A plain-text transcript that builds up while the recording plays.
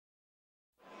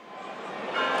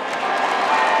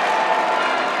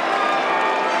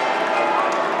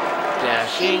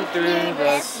dashing through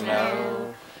the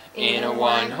snow in a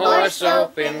one-horse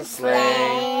open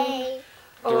sleigh.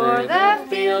 Through the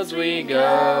fields we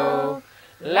go,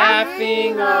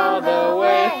 laughing all the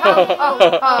way. Ho,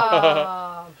 ho,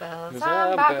 ho. Bells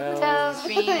on bobtails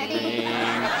ring,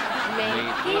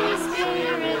 making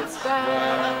spirits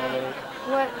bright.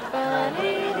 What fun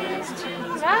it is to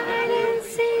ride and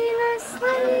sing a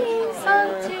sleighing song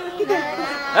tonight.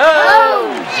 Oh,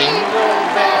 jingle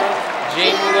bells,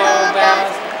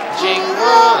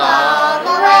 jingle all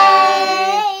the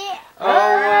way.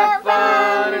 Oh, what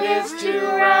fun it is to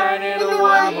ride in a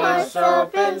one-horse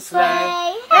open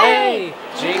sleigh. Hey,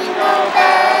 jingle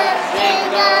bells,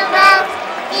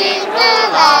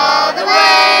 jingle all the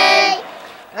way.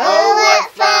 Oh,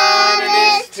 what fun it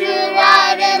is to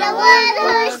ride in a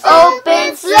one-horse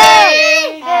open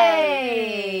sleigh.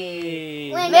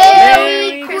 Hey!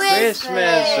 Merry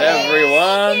Christmas,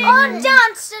 everyone! On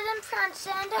Johnson and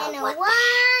Prancer in a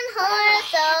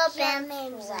one-horse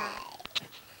open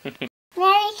sleigh.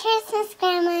 Merry Christmas,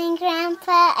 Grandma and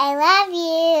Grandpa. I love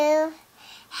you.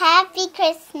 Happy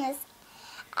Christmas.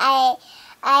 I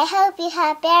hope you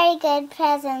have very good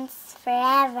presents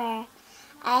forever.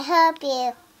 I hope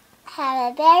you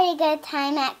have a very good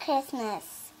time at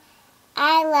Christmas.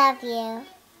 I love you.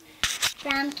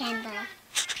 From Kendall.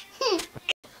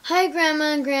 Hi,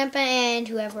 Grandma and Grandpa and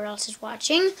whoever else is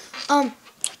watching.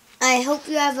 I hope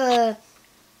you have a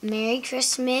Merry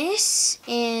Christmas,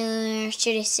 and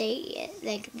should I say it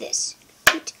like this?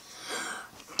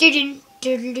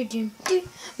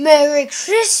 Merry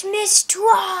Christmas to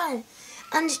all,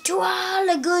 and to all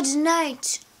a good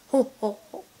night. Ho, ho,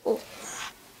 ho, ho.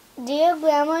 Dear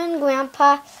Grandma and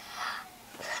Grandpa,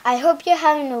 I hope you're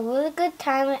having a really good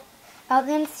time out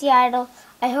in Seattle.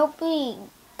 I hope we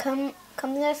come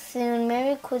there soon.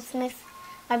 Merry Christmas.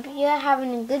 I hope you're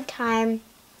having a good time.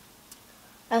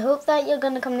 I hope that you're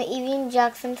going to come to Evie and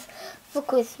Jackson's for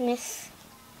Christmas.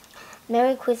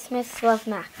 Merry Christmas. Love,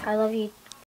 Max. I love you.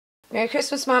 Merry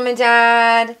Christmas, Mom and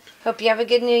Dad. Hope you have a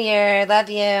good New Year. Love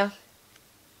you.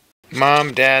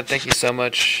 Mom, Dad, thank you so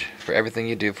much for everything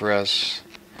you do for us.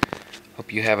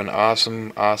 Hope you have an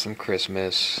awesome, awesome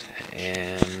Christmas,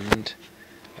 and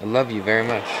I love you very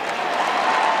much.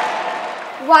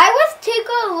 Why was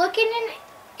Tico looking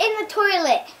in the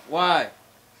toilet? Why?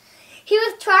 He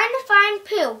was trying to find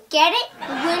Pooh. Get it?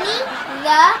 Winnie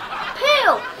the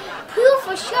Pooh. Pooh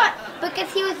for short,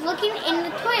 because he was looking in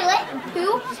the toilet, and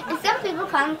Pooh, and some people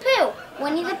call him Pooh.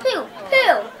 Winnie the Pooh.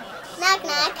 Pooh. Knock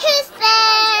knock, who's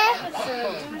there?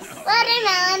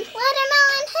 Watermelon,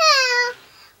 watermelon, who?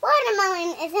 Watermelon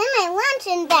is in my lunch,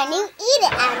 and then you eat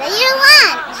it out of your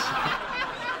lunch.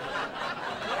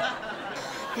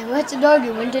 There was a dog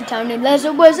who went to town, and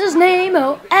Leslie was his name.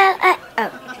 Oh,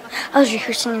 I was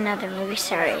rehearsing another movie.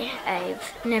 Sorry,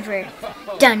 I've never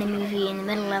done a movie in the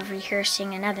middle of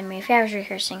rehearsing another movie. I was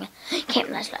rehearsing a Camp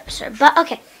Leslie episode, but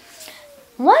okay.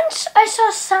 Once I saw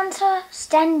Santa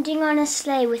standing on a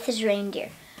sleigh with his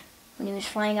reindeer when he was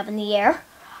flying up in the air.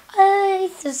 I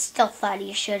still thought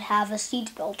he should have a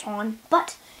seatbelt on,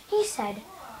 but he said,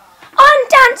 "On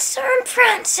Dancer and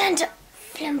Prancer and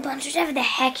Flimbuns, whatever the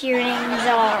heck your names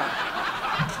are."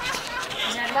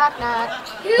 Knock, knock.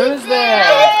 Who's there?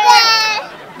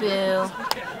 Boo.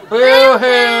 Boo-hoo!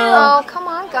 Oh, come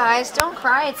on, guys. Don't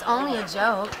cry. It's only a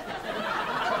joke.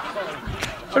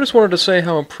 I just wanted to say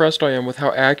how impressed I am with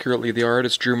how accurately the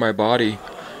artist drew my body.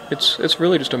 It's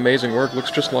really just amazing work.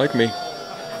 Looks just like me.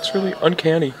 It's really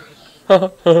uncanny.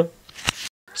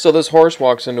 So this horse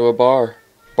walks into a bar.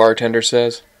 Bartender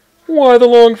says, "Why the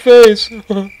long face?"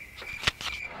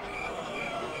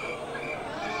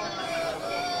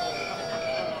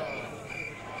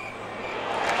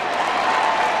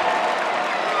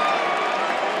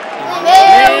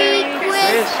 Merry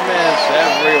Christmas,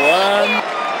 everyone!